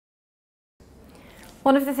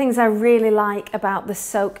One of the things I really like about the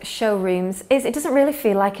Soak showrooms is it doesn't really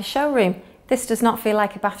feel like a showroom. This does not feel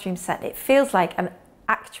like a bathroom set. It feels like an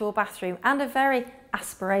actual bathroom, and a very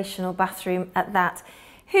aspirational bathroom at that.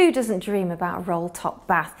 Who doesn't dream about a roll top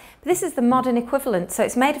bath? But this is the modern equivalent. So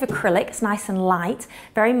it's made of acrylic, it's nice and light,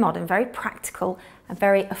 very modern, very practical, and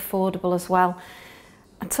very affordable as well.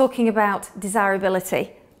 I'm talking about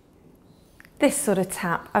desirability. This sort of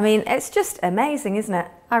tap, I mean, it's just amazing, isn't it?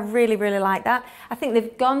 I really, really like that. I think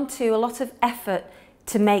they've gone to a lot of effort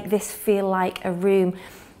to make this feel like a room.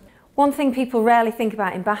 One thing people rarely think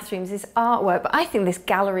about in bathrooms is artwork, but I think this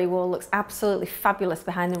gallery wall looks absolutely fabulous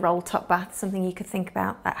behind the roll top bath, something you could think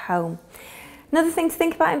about at home. Another thing to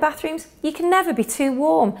think about in bathrooms, you can never be too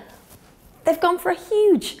warm. They've gone for a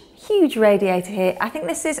huge radiator here. I think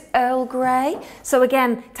this is Earl Grey. So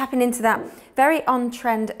again, tapping into that very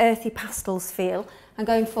on-trend earthy pastels feel and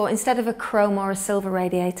going for, instead of a chrome or a silver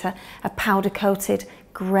radiator, a powder-coated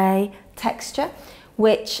grey texture,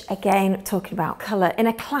 which again, talking about colour, in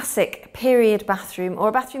a classic period bathroom or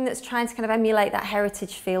a bathroom that's trying to kind of emulate that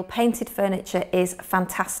heritage feel, painted furniture is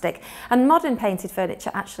fantastic. And modern painted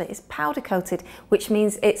furniture actually is powder-coated, which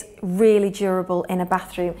means it's really durable in a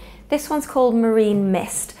bathroom. This one's called Marine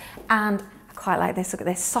Mist, and I quite like this. Look at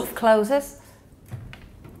this, soft closers.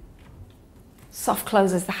 Soft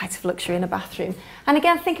closers, the height of luxury in a bathroom. And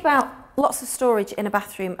again, think about lots of storage in a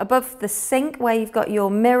bathroom. Above the sink where you've got your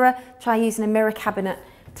mirror, try using a mirror cabinet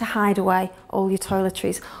to hide away all your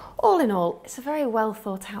toiletries. All in all, it's a very well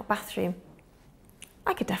thought out bathroom.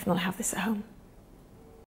 I could definitely have this at home.